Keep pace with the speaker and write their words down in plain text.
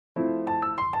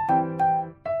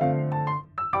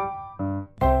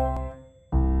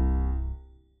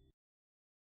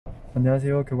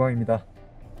안녕하세요, 교광입니다.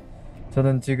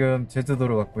 저는 지금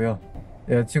제주도로 왔고요.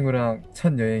 여자친구랑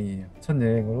첫 여행이에요. 첫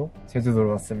여행으로 제주도로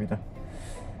왔습니다.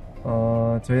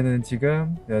 저희는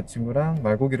지금 여자친구랑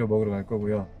말고기를 먹으러 갈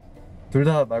거고요. 둘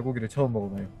다 말고기를 처음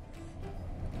먹어봐요.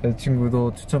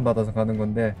 여자친구도 추천받아서 가는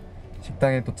건데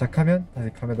식당에 도착하면 다시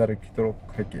카메라를 켜도록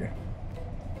할게요.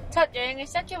 첫 여행을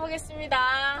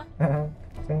시작해보겠습니다.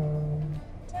 짠.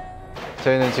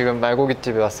 저희는 지금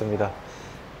말고기집에 왔습니다.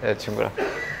 여자친구랑.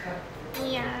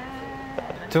 이야.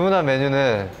 주문한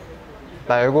메뉴는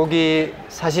말고기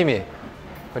사시미,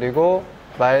 그리고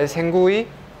말 생구이,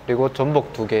 그리고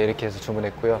전복 2개 이렇게 해서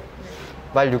주문했고요.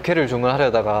 말 육회를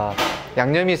주문하려다가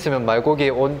양념이 있으면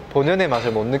말고기의 본연의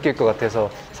맛을 못 느낄 것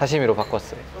같아서 사시미로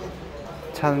바꿨어요.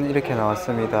 찬 이렇게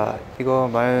나왔습니다. 이거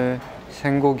말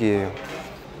생고기예요.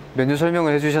 메뉴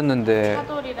설명을 해주셨는데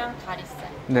차돌이랑 다리살.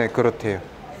 네, 그렇대요.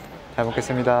 잘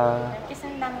먹겠습니다.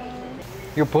 먹겠습니다.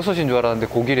 이거 버섯인 줄 알았는데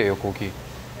고기래요, 고기.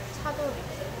 차돌이.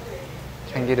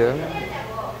 참기름.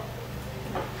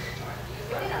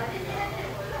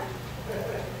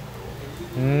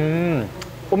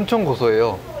 엄청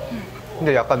고소해요.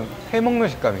 근데 약간 회 먹는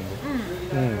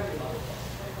식감인데.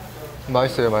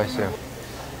 맛있어요, 맛있어요.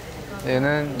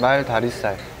 얘는 말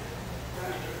다리살.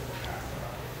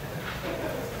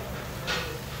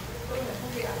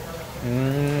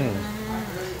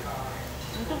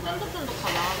 엄청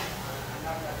쫀득쫀득하다.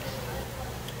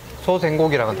 소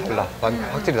생고기랑은 달라.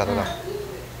 확실히 다르다.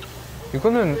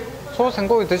 이거는 소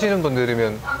생고기 드시는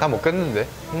분들이면 다 먹겠는데.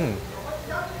 뭐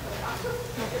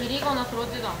비리거나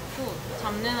그러지도 않고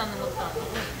잡내 나는 것도 아니고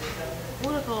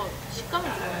오히려 더 식감이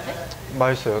좋은데?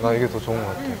 맛있어요. 나 이게 더 좋은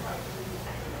것 같아요.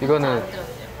 이거는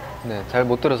네, 잘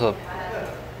못 들어서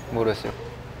모르겠어요.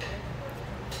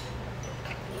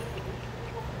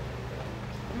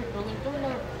 여긴 좀 더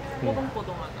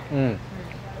뽀동뽀동하다.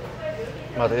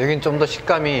 맞아. 여긴 좀 더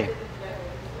식감이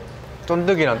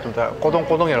쫀득이랑 좀 더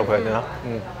꼬동꼬동이라고 해야 되나?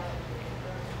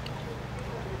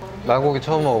 말고기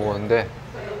처음 먹어보는데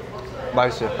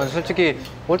맛있어요. 솔직히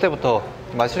올 때부터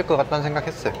맛있을 것 같다는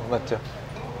생각했어요. 맞죠?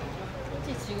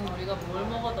 솔직히 지금 우리가 뭘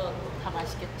먹어도 다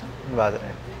맛있겠죠? 맞아요.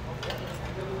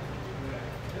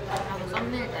 나도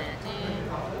썸네일 따야지.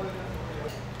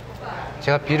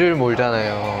 제가 비를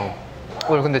몰잖아요.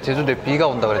 오늘 근데 제주도에 비가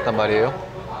온다 그랬단 말이에요.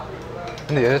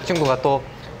 근데 여자친구가 또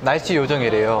날씨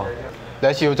요정이래요.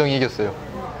 날씨 요정이 이겼어요.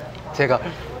 제가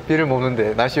비를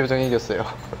모는데 날씨 요정이 이겼어요.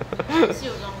 날씨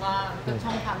요정과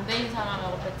정반대인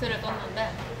사람하고 배틀을 떴는데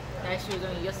날씨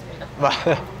요정이 이겼습니다.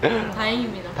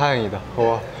 다행입니다. 다행이다.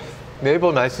 와,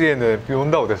 네이버 날씨에는 비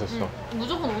온다고 됐었어.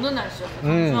 무조건 오는 날씨였어.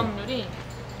 강수 확률이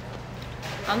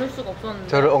나눌 수가 없었는데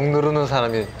저를 억누르는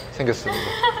사람이 생겼습니다.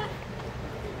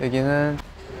 여기는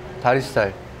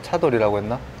다리살, 차돌이라고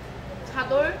했나?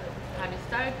 차돌,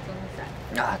 다리살,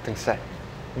 등살. 아, 등살.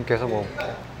 이렇게 해서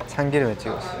먹을게요. 참기름에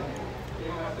찍었어요.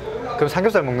 그럼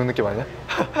삼겹살 먹는 느낌 아니야?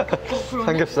 그러네.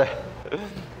 삼겹살.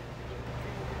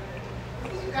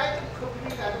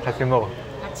 같이 먹어.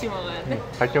 같이 먹어야 돼?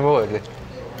 같이 먹어야 돼.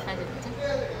 아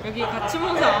진짜? 여기 같이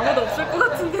먹는 사람 아무도 없을 것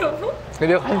같은데 여보?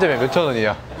 근데 한 점에 몇천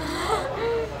원이야.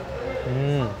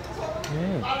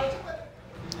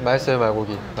 맛있어요,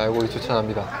 말고기. 말고기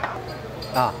추천합니다.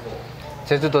 아,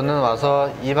 제주도는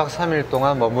와서 2박 3일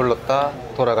동안 머물렀다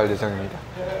돌아갈 예정입니다.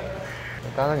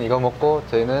 일단은 이거 먹고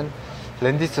저희는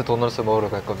랜디스도넛을 먹으러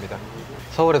갈 겁니다.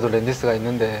 서울에도 랜디스가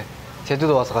있는데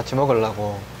제주도 와서 같이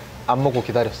먹으려고 안 먹고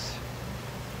기다렸어요.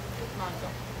 맞아.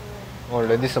 오늘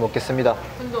랜디스 먹겠습니다.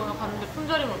 근데 오늘 갔는데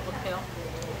품절이면 어떡해요?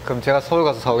 그럼 제가 서울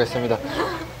가서 사오겠습니다.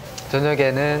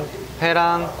 저녁에는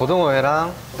회랑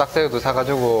고등어회랑 딱새우도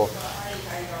사가지고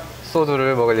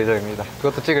소주를 먹을 예정입니다.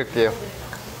 그것도 찍을게요.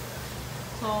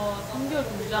 저 3개월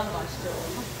공주한 거 아시죠?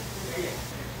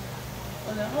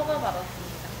 오늘 허가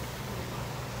받았습니다.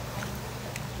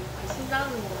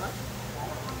 신나는구나.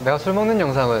 내가 술 먹는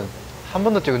영상은 한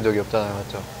번도 찍은 적이 없잖아요,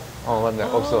 맞죠? 맞네,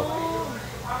 없어.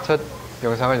 첫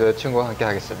영상을 여자친구와 함께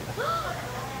하겠습니다.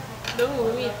 너무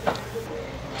의미 있다.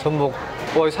 전복,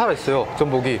 와, 살아있어요,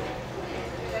 전복이.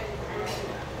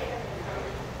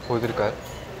 보여드릴까요?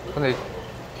 근데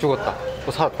죽었다.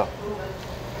 또 살았다.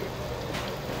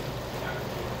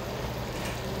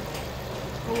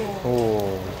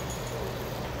 오.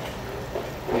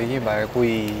 여기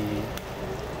말구이.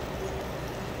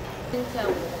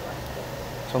 생채하고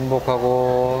먹어봐요.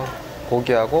 전복하고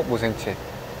고기하고 무생채.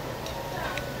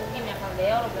 고기는 약간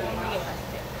레어로 먹는 게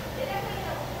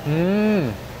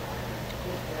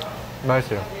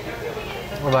맛있어요.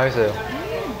 맛있어요. 맛있어요.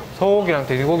 소고기랑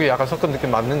돼지고기 약간 섞은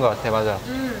느낌 맞는 것 같아. 맞아.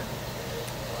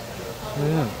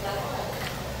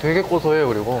 되게 고소해요.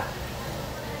 그리고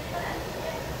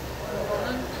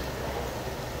이거는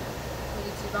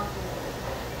여기 지방 좀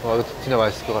와, 이거 진짜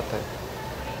맛있을 것 같아요.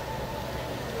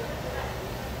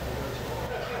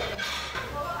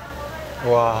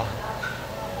 와,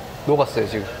 녹았어요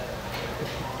지금.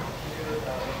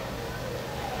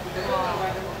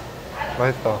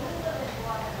 맛있다.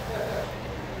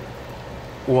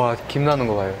 우와, 김 나는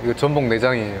거 봐요. 이거 전복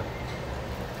내장이에요.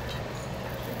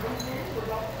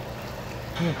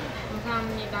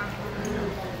 감사합니다.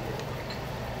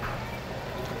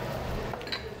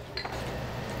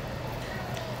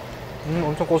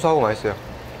 엄청 고소하고 맛있어요.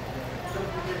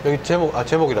 여기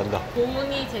제목이란다.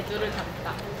 고운이 제주를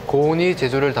담다. 고운이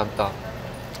제주를 담다.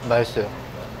 맛있어요.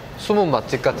 숨은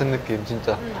맛집 같은 느낌,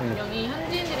 진짜. 여기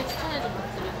현지인들이 추천해준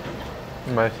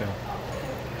맛집이거든요. 맛있어요.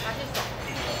 맛있어.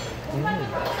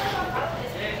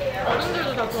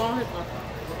 어른들도 다 좋아할 것 같아.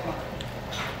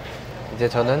 이제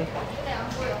저는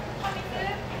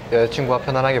여자친구와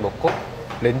편안하게 먹고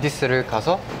랜디스를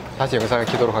가서 다시 영상을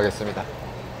키도록 하겠습니다.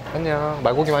 안녕.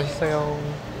 말고기 맛있어요.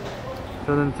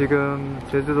 저는 지금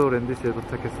제주도 랜디스에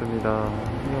도착했습니다.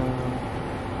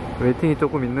 안녕. 웨이팅이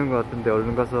조금 있는 것 같은데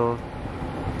얼른 가서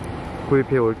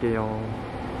구입해 올게요.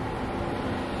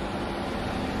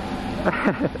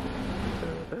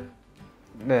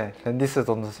 네,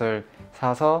 랜디스도넛을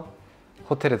사서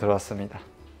호텔에 들어왔습니다.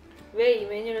 왜 이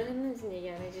메뉴를 샀는지는 얘기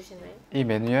안 해주시나요? 이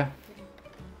메뉴요?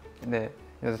 네,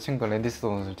 여자친구가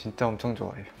랜디스도넛을 진짜 엄청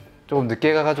좋아해요. 조금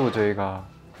늦게 가가지고 저희가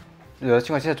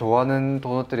여자친구가 진짜 좋아하는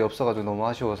도넛들이 없어가지고 너무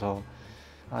아쉬워요.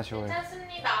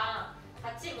 괜찮습니다.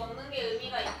 같이 먹는 게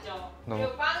의미가 있죠. 너무-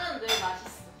 그리고 빵은 늘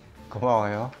맛있어.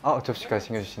 고마워요. 아, 접시까지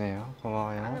챙겨주시네요.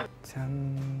 고마워요.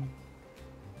 짠.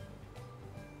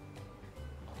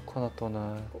 코코넛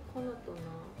도넛. 코코넛 도넛.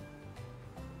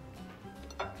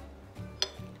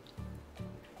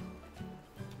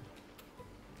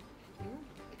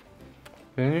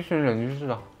 랜디스는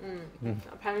랜디스다.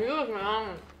 반죽이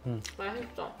그냥 음.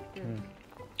 맛있어.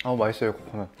 아, 맛있어요,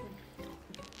 코코넛.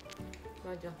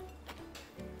 맞아.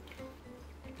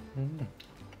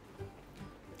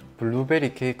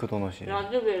 블루베리 케이크 도넛이에요.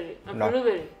 라즈베리.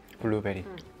 블루베리. 블루베리.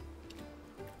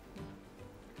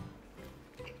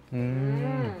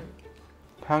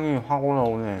 향이 확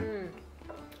올라오네.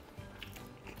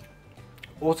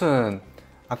 옷은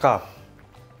아까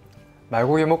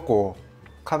말고기 먹고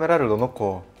카메라를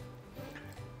넣어놓고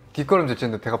뒷걸음질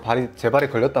쳤는데 제 발에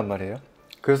걸렸단 말이에요.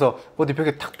 그래서 어디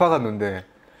벽에 탁 박았는데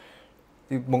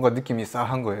뭔가 느낌이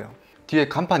싸한 거예요. 뒤에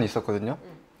간판이 있었거든요.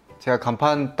 제가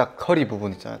간판 딱 허리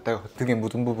부분 있잖아요. 딱 등에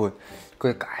묻은 부분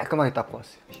그걸 깔끔하게 닦고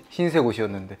왔어요. 흰색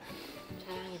옷이었는데.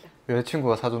 자랑이다.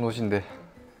 여자친구가 사준 옷인데.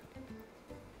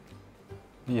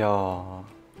 이야.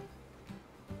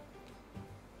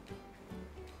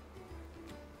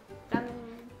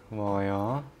 짠.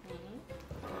 고마워요.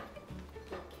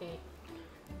 이렇게.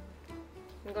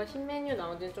 이거 신메뉴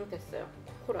나온 지는 좀 됐어요.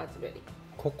 코코 라즈베리.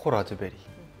 코코 라즈베리.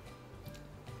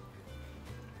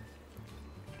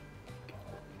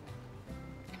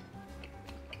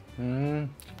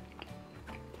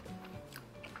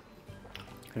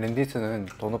 랜디스는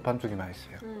도넛 반죽이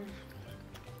맛있어요.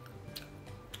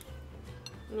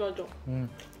 맞아.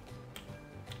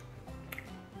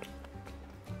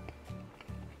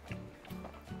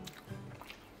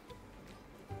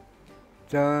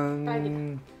 짠.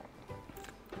 딸기다.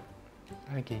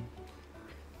 딸기.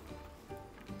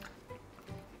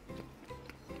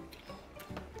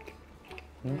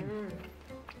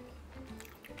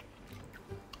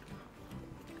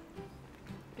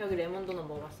 여기 레몬 도넛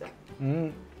먹어봤어요?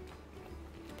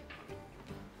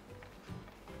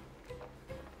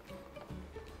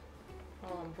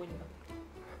 안 보인다.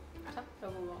 자,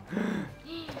 여보 봐.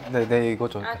 네, 이거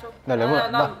줘. 아, 줘. 나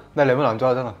레몬, 나 레몬 안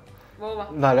좋아하잖아.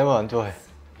 먹어봐. 나 레몬 안 좋아해.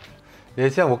 얘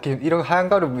진짜 먹기 이런 하얀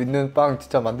가루 있는 빵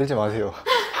진짜 만들지 마세요.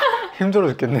 힘들어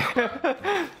죽겠네.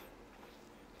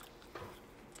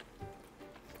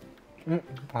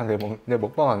 아, 내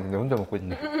먹방 하는데 혼자 먹고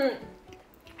있네.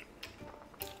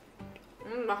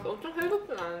 맛 엄청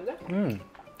해롭진 않은데?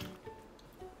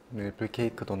 메이플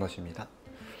케이크 도넛입니다.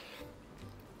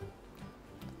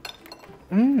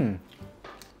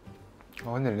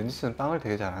 근데 랜디스는 빵을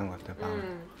되게 잘하는 것 같아요.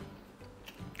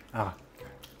 빵.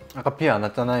 아까 비 안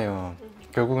왔잖아요.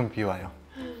 결국은 비 와요.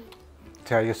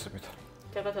 제가 이겼습니다.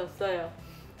 제가 졌어요.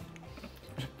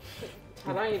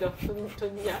 자랑이다.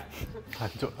 좋냐?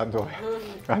 안 좋아요.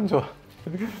 안 좋아.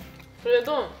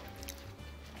 그래도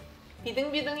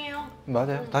비등비등해요.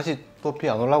 맞아요. 다시 또 비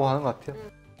안 오려고 하는 것 같아요.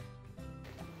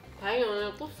 다행히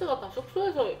오늘 코스가 다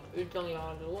숙소에서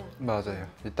일정이어가지고. 맞아요.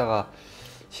 이따가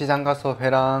시장 가서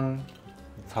회랑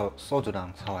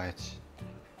소주랑 사와야지.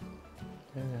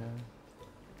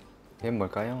 얘는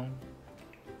뭘까요?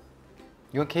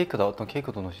 이건 케이크다. 어떤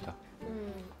케이크 도넛이다.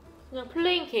 그냥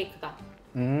플레인 케이크다.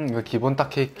 이거 기본 딱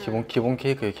케이크, 기본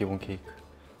케이크예요, 기본 케이크.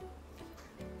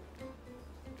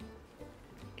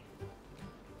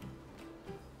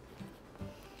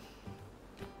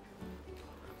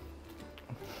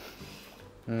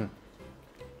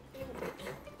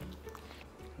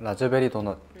 라즈베리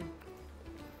도넛.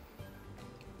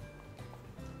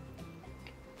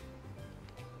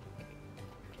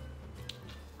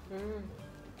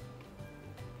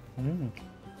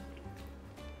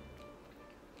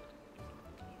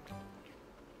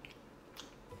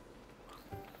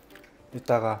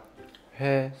 이따가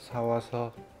회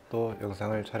사와서 또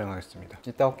영상을 촬영하겠습니다.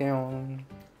 이따 올게요.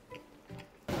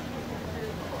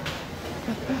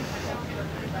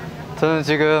 저는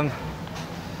지금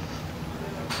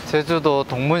제주도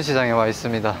동문시장에 와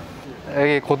있습니다.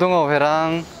 여기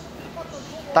고등어회랑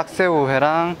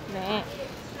딱새우회랑 네.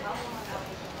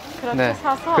 그렇게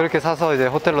사서 그렇게 사서 이제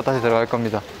호텔로 다시 들어갈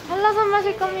겁니다. 한라산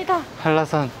마실 겁니다.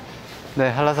 한라산. 네,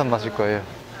 한라산 마실 거예요.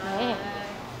 네.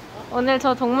 오늘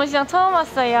저 동문시장 처음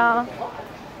왔어요.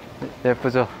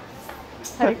 예쁘죠?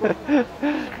 아이고.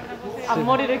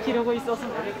 앞머리를 기르고 있어서.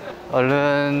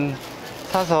 얼른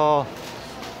사서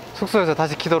숙소에서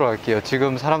다시 키도록 할게요.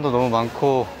 지금 사람도 너무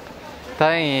많고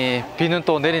다행히 비는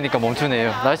또 내리니까 멈추네요.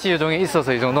 날씨 요정이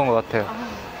있어서 이 정도인 것 같아요.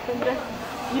 근데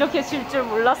이렇게 질 줄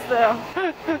몰랐어요.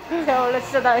 제가 원래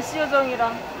진짜 날씨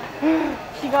요정이라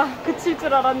비가 그칠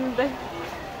줄 알았는데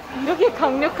이렇게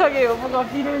강력하게 여보가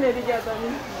비를 내리게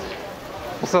하다니.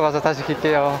 숙소 가서 다시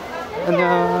킬게요. 안녕.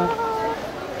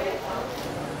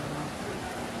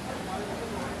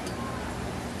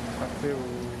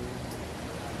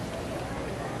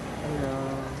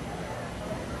 안녕.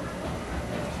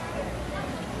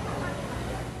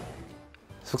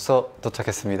 숙소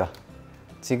도착했습니다.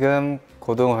 지금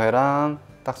고등어회랑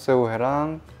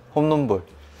딱새우회랑 홈런볼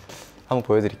한번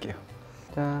보여드릴게요.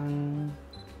 짠.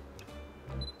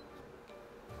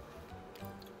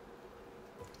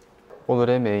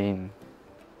 오늘의 메인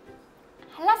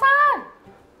한라산!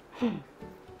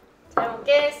 잘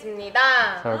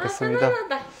먹겠습니다. 잘 먹겠습니다.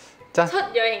 아, 짠!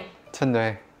 첫 여행. 첫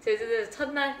여행. 제주도에서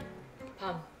첫날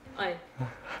밤. 아니,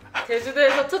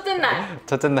 제주도에서 첫째 날.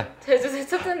 첫째 날.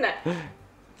 제주도에서 첫째 날.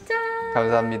 짠!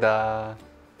 감사합니다.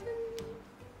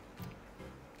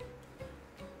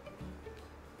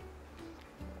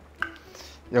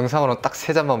 영상으로 딱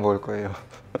 3잔만 먹을 거예요.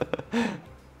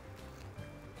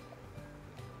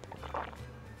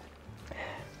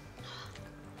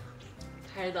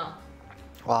 달다.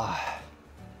 와,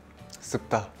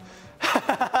 쓱다.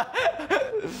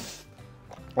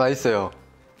 맛있어요.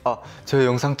 아, 제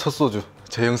영상 첫 소주.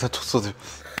 제 영상 첫 소주.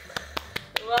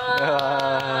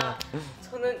 와,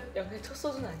 저는 영상 첫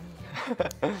소주는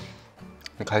아니에요.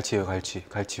 갈치예요, 갈치.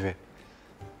 갈치회.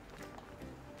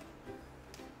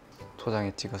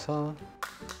 초장에 찍어서.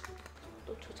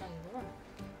 또 초장이구나.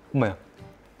 엄마야.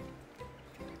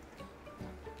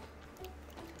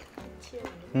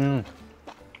 치열하네.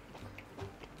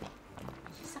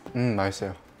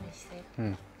 맛있어요. 맛있어요?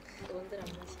 뭔들 안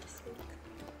마시겠습니까?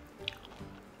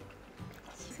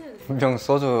 분명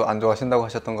소주 안 좋아하신다고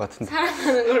하셨던 것 같은데.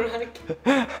 살아나는 걸로 할게.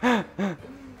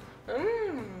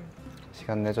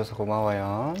 시간 내줘서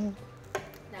고마워요.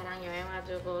 나랑 여행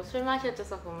와주고 술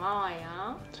마셔줘서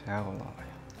고마워요. 제가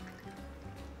고마워요.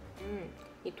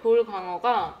 이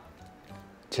돌광어가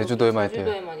제주도에만 있대요.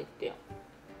 제주도에만 있대요.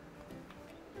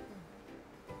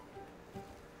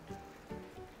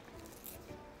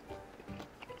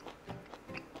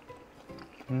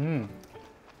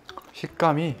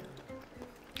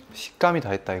 식감이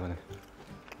다 있다 이거는.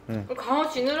 광어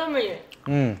지느러미.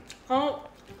 광어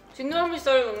지느러미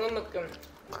살 먹는 느낌.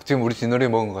 지금 우리 진우리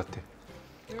먹은 것 같아.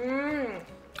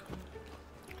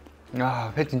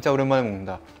 아, 회 진짜 오랜만에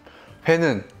먹는다.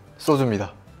 회는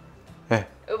소주입니다. 네.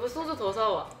 여보 소주 더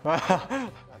사와.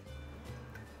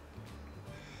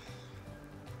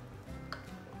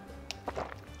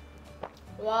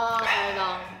 와,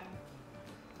 달다.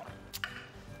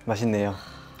 맛있네요.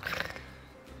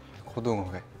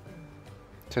 고등어회.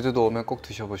 제주도 오면 꼭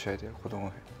드셔보셔야 돼요,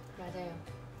 고등어회. 맞아요.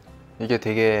 이게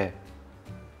되게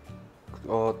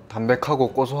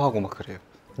담백하고 고소하고 막 그래요.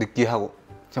 느끼하고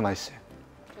진짜 맛있어요.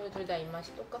 저희 둘 다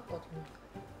입맛이 똑같거든요.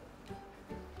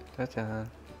 짜잔.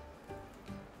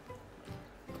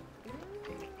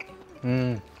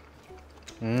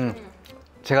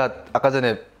 제가 아까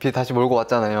전에 비 다시 몰고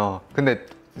왔잖아요. 근데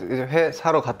회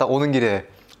사러 갔다 오는 길에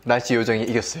날씨 요정이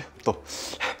이겼어요. 또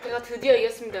제가 드디어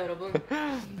이겼습니다, 여러분.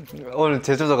 오늘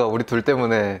제주도가 우리 둘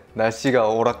때문에 날씨가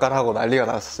오락가락하고 난리가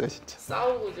났었어요, 진짜.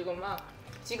 싸우고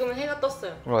지금은 해가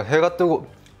떴어요. 해가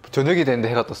뜨고 저녁이 됐는데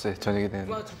해가 떴어요. 저녁이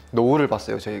됐는데 맞아. 노을을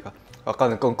봤어요, 저희가.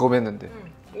 아까는 껌껌했는데.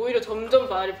 오히려 점점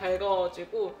날이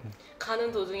밝아가지고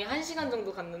가는 도중에 1시간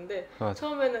정도 갔는데 맞아.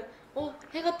 처음에는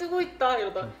해가 뜨고 있다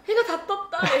이러다 해가 다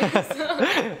떴다 이랬어.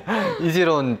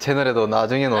 이지론 채널에도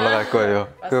나중엔 올라갈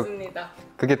거예요. 맞습니다.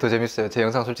 그게 더 재밌어요. 제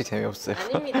영상 솔직히 재미없어요.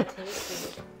 아닙니다.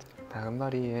 재밌습니다.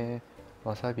 다금바리에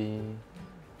와사비.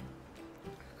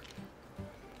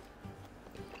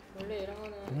 원래 이런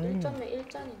거는 1점에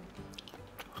 1잔인데.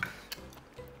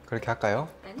 그렇게 할까요?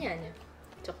 아니요.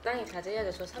 적당히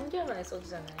자제해야죠. 저 3개월 만에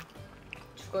소주잖아요.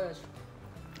 죽어요, 죽어.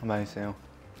 맛있어요.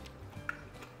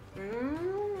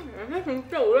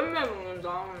 진짜 오랜만에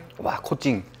먹는다. 와,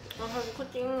 코찡. 사실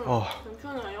코팅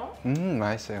괜찮아요?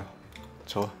 맛있어요.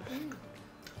 저.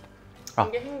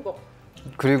 이게 행복.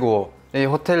 그리고 이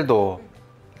호텔도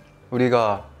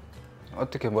우리가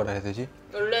어떻게 뭐라 해야 되지?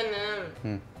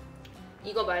 원래는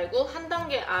이거 말고 한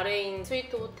단계 아래인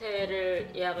스위트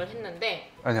호텔을 예약을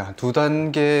했는데 아니야, 두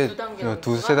단계,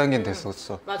 두세 단계는 응.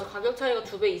 됐었어. 맞아, 가격 차이가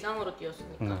 2배 이상으로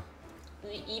뛰었으니까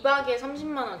 2박에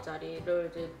 30만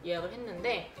원짜리를 이제 예약을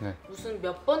했는데 네. 무슨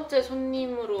몇 번째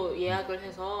손님으로 예약을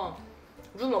해서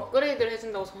룸 업그레이드를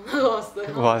해준다고 전화가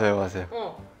왔어요. 맞아요.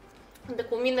 근데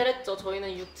고민을 했죠. 저희는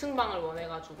 6층 방을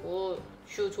원해가지고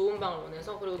뷰 좋은 방을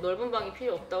원해서, 그리고 넓은 방이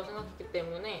필요 없다고 생각했기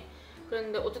때문에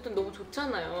그랬는데 어쨌든 너무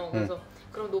좋잖아요. 그래서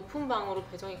그럼 높은 방으로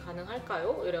배정이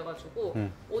가능할까요? 이래가지고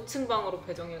 5층 방으로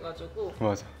배정해가지고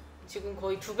맞아. 지금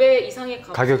거의 2배 이상의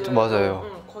가격도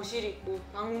맞아요. 거실 있고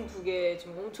방 2개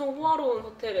지금 엄청 호화로운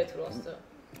호텔에 들어왔어요.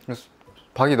 그래서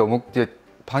방이 너무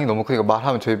크니까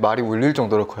말하면 저희 말이 울릴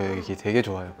정도로 커요. 이게 되게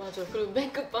좋아요. 맞아. 그리고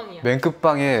맨 끝방이야. 맨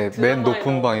끝방에 맨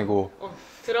높은 방이고.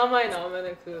 드라마에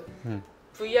나오면은 그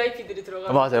VIP들이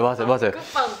들어가는 맞아요.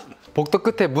 끝방. 복도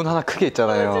끝에 문 하나 크게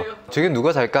있잖아요. 맞아요. 저게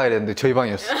누가 잘까 이랬는데 저희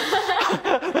방이었어.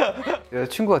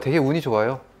 여자친구가 되게 운이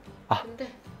좋아요.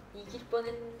 근데 이길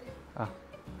뻔했는데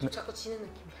좀 자꾸 지는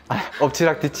느낌이야.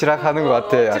 엎치락 뒤치락 하는 것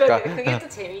같아. 약간. 그게 또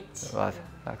재밌지. 맞아.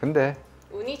 근데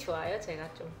운이 좋아요,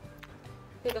 제가 좀.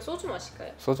 그러니까 소주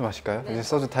마실까요? 소주 마실까요? 네. 이제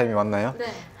소주 타임이 왔나요? 네.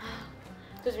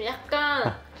 저 지금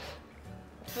약간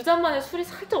 2잔 만에 술이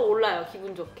살짝 올라요,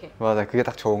 기분 좋게. 맞아, 그게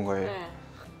딱 좋은 거예요. 네.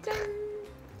 짠.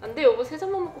 안 돼, 여보,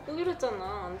 3잔만 먹고 끄기로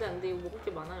했잖아. 안 돼, 이거 먹을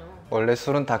게 많아요. 원래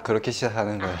술은 다 그렇게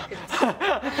시작하는 거야.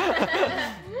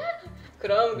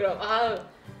 그럼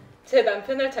제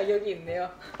남편 할 자격이 있네요.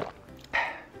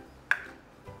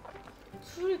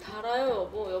 술이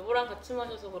달아요, 여보랑 같이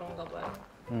마셔서 그런가 봐요.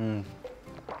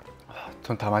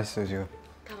 전 다 맛있어요 지금.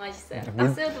 다 맛있어요.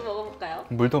 딱새우도 먹어볼까요?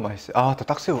 물도 맛있어요.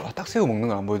 딱새우 먹는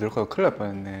걸 안 보여드릴 큰일 날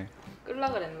뻔했네.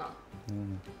 끌라 그랬나?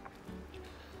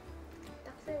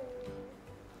 딱새우.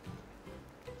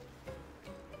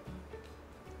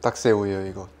 딱새우예요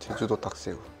이거. 제주도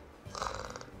딱새우.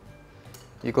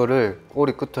 이거를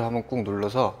꼬리 끝을 한번 꾹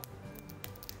눌러서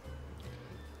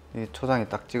이 초장에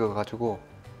딱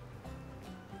찍어가지고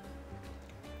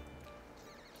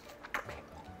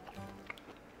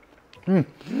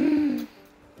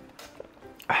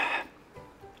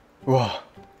와,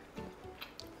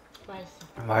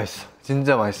 맛있어.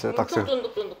 진짜 맛있어요. 딱새우. 엄청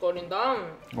쫀득쫀득거린다.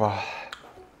 와,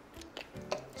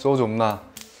 소주 없나?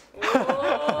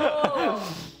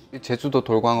 제주도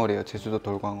돌광어래요. 제주도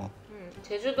돌광어.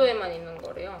 제주도에만 있는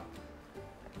거래요.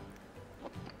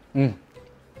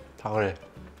 다 그래.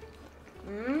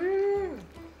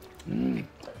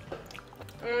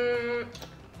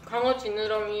 광어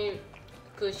지느러미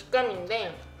그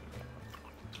식감인데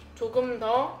조금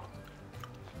더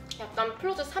약간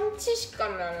플러스 삼치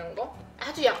식감 나는 거?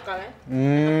 아주 약간해.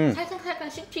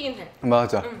 살짝 씹히긴 해.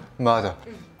 맞아.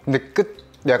 근데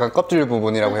약간 껍질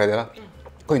부분이라고 해야 되나?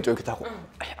 거긴 쫄깃하고.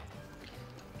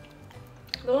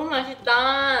 너무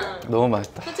맛있다. 너무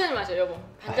맛있다. 천천히 마셔, 여보.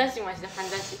 반잔씩 마시자,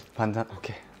 반잔씩. 반잔?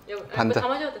 오케이. 여보, 반잔. 다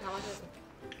마셔도 돼, 다 마셔도 돼.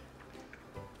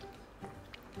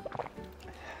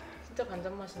 진짜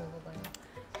반잔 마시는 거 봐요.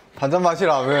 반잔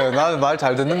마시라며. 나는 말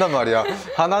잘 듣는단 말이야.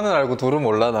 하나는 알고 둘은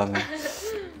몰라 나는.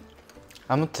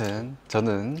 아무튼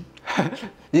저는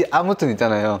이 아무튼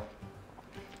있잖아요.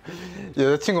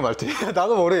 여자친구 말투.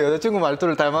 나도 모르게 여자친구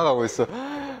말투를 닮아가고 있어.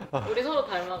 우리 서로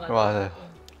닮아가지고. 맞아요.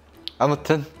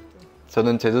 아무튼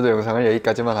저는 제주도 영상을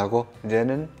여기까지만 하고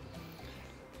이제는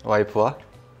와이프와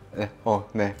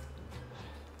네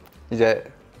이제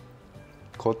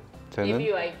곧 저는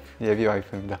예비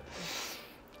와이프입니다.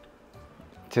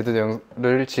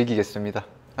 제주도를 즐기겠습니다.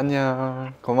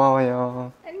 안녕.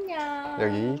 고마워요. 안녕.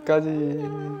 여기까지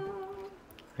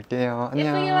할게요. 안녕.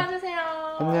 예쁘게 봐주세요.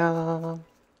 안녕.